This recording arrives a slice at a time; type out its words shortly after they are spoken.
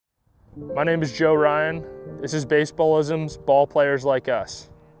My name is Joe Ryan. This is Baseballism's Ball Players Like Us.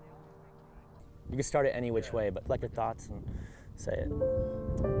 You can start it any which way, but collect your thoughts and say it.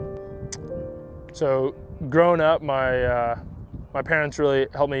 So growing up, my parents really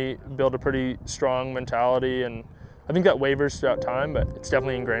helped me build a pretty strong mentality, and I think that wavers throughout time, but it's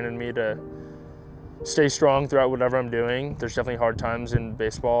definitely ingrained in me to stay strong throughout whatever I'm doing. There's definitely hard times in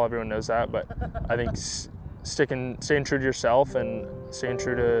baseball, everyone knows that, but I think staying true to yourself and staying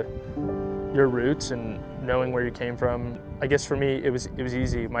true to your roots and knowing where you came from. I guess for me, it was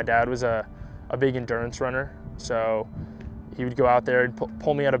easy. My dad was a big endurance runner, so he would go out there and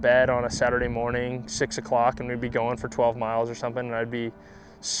pull me out of bed on a Saturday morning, 6 o'clock, and we'd be going for 12 miles or something, and I'd be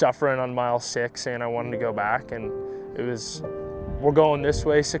suffering on mile 6 saying I wanted to go back, and it was, we're going this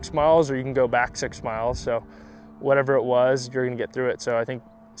way 6 miles or you can go back 6 miles. So whatever it was, you're gonna get through it. So I think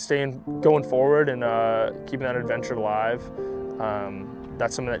going forward and keeping that adventure alive,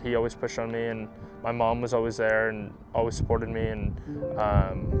 that's something that he always pushed on me, and my mom was always there and always supported me, and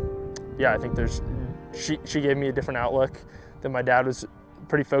yeah, I think she gave me a different outlook than my dad. Was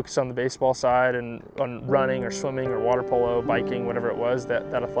pretty focused on the baseball side and on running or swimming or water polo, biking, whatever it was,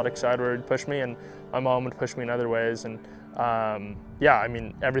 that athletic side where he'd push me, and my mom would push me in other ways. And yeah, I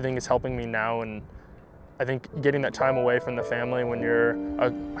mean, everything is helping me now, and I think getting that time away from the family when you're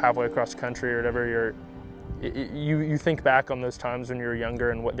halfway across the country or whatever, you think back on those times when you were younger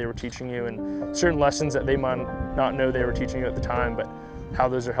and what they were teaching you, and certain lessons that they might not know they were teaching you at the time, but how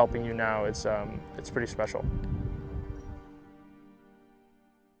those are helping you now, it's pretty special.